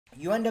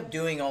you end up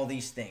doing all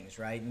these things,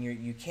 right? And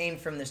you came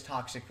from this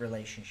toxic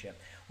relationship.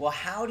 Well,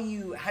 how do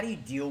you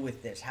deal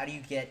with this? How do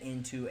you get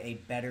into a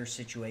better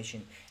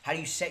situation? How do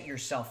you set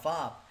yourself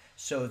up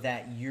so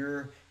that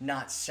you're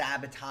not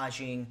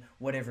sabotaging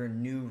whatever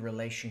new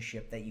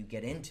relationship that you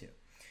get into?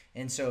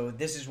 And so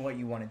this is what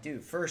you want to do.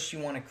 First, you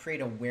want to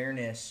create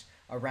awareness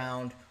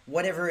around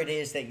whatever it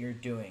is that you're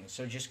doing.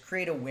 So just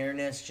create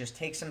awareness, just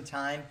take some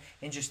time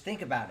and just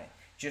think about it.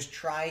 Just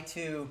try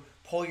to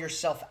pull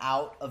yourself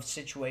out of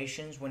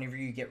situations whenever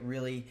you get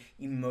really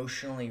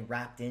emotionally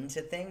wrapped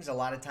into things. A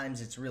lot of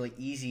times it's really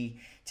easy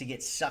to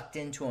get sucked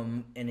into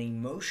an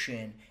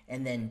emotion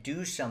and then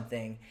do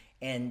something,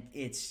 and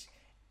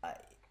uh,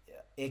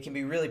 it can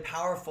be really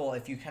powerful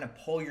if you kind of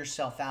pull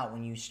yourself out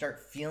when you start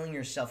feeling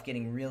yourself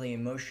getting really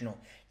emotional,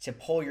 to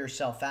pull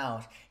yourself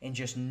out and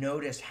just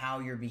notice how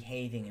you're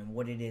behaving and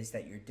what it is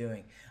that you're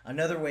doing.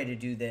 Another way to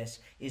do this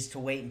is to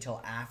wait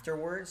until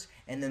afterwards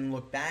and then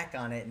look back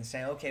on it and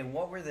say, okay,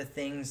 what were the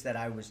things that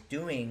I was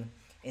doing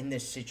in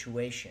this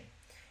situation?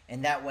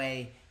 And that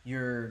way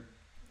you're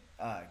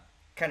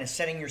kind of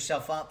setting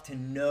yourself up to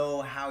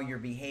know how you're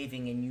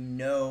behaving, and you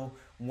know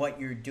what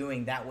you're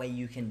doing. That way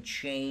you can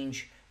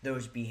change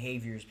those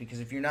behaviors, because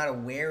if you're not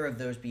aware of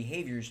those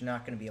behaviors, you're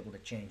not going to be able to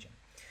change them.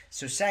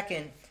 So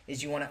second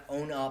is you want to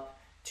own up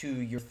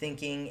to your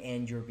thinking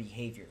and your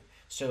behavior.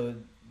 So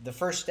the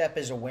first step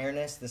is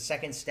awareness. The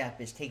second step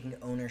is taking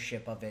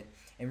ownership of it,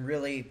 and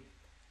really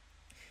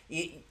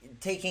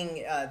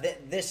taking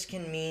this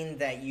can mean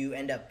that you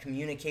end up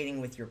communicating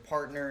with your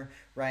partner,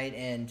 right?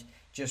 And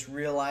just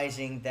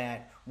realizing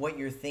that what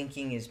you're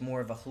thinking is more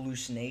of a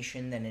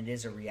hallucination than it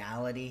is a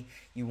reality.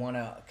 You want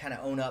to kind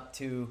of own up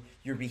to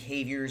your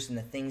behaviors and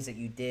the things that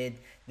you did.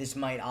 This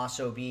might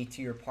also be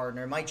to your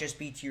partner. It might just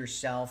be to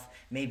yourself.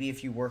 Maybe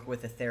if you work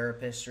with a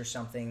therapist or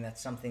something,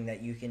 that's something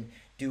that you can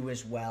do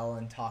as well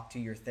and talk to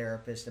your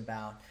therapist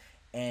about,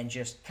 and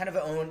just kind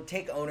of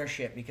take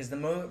ownership, because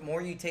the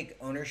more you take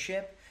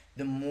ownership,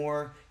 the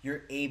more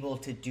you're able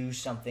to do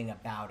something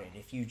about it.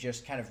 If you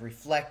just kind of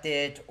reflect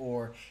it,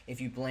 or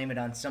if you blame it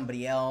on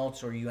somebody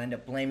else, or you end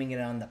up blaming it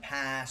on the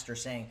past, or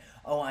saying,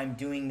 oh, I'm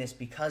doing this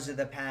because of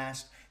the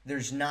past,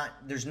 there's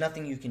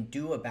nothing you can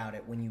do about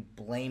it when you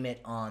blame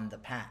it on the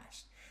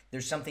past.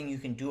 There's something you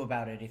can do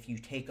about it if you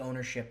take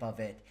ownership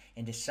of it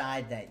and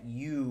decide that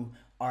you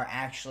are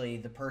actually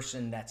the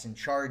person that's in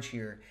charge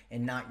here,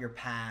 and not your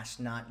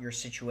past, not your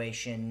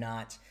situation,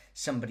 not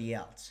somebody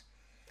else.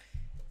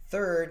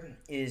 Third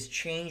is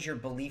change your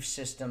belief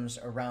systems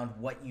around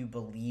what you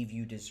believe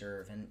you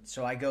deserve. And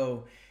so I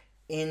go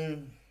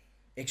in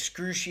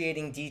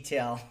excruciating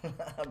detail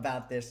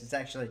about this. It's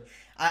actually,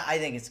 I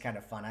think it's kind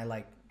of fun. I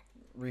like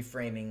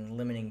reframing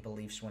limiting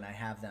beliefs when I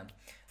have them.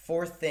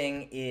 Fourth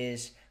thing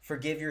is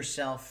forgive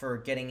yourself for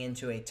getting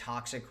into a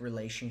toxic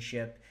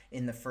relationship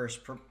in the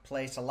first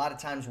place. A lot of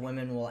times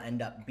women will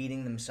end up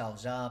beating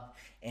themselves up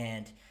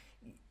and,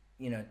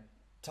 you know,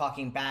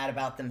 talking bad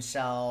about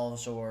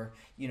themselves, or,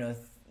 you know,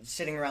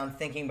 sitting around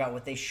thinking about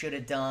what they should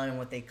have done and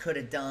what they could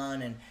have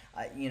done, and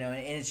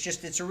and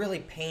it's a really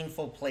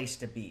painful place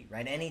to be,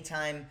 right?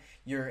 Anytime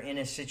you're in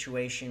a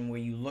situation where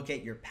you look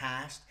at your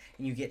past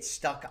and you get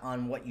stuck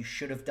on what you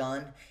should have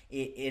done,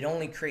 it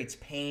only creates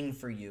pain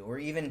for you. Or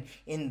even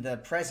in the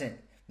present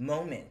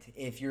moment,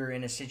 if you're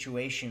in a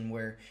situation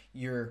where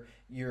you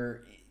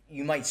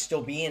might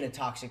still be in a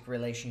toxic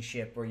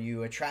relationship, or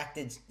you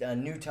attracted a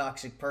new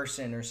toxic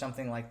person or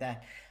something like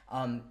that,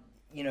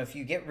 if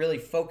you get really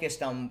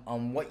focused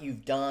on what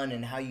you've done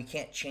and how you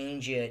can't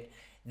change it,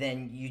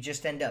 then you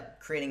just end up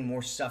creating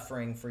more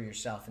suffering for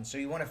yourself. And so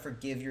you want to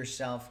forgive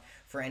yourself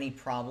for any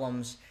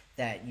problems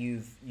that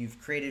you've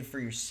created for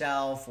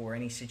yourself, or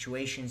any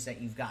situations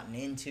that you've gotten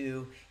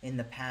into in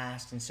the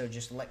past. And so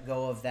just let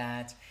go of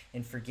that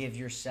and forgive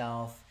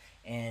yourself,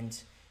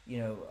 and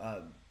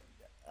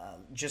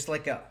just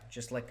let go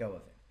of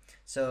it.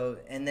 So,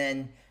 and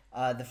then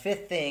the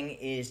fifth thing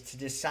is to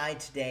decide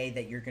today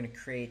that you're going to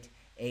create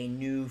a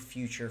new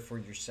future for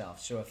yourself.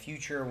 So a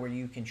future where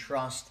you can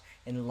trust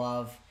and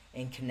love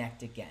and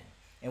connect again.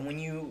 And when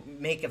you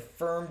make a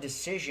firm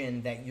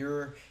decision that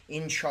you're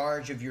in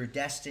charge of your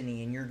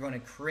destiny and you're going to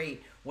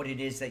create what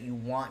it is that you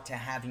want to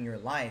have in your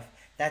life,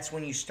 that's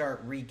when you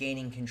start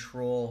regaining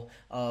control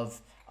of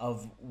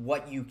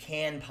what you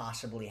can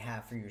possibly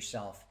have for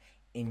yourself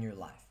in your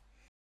life.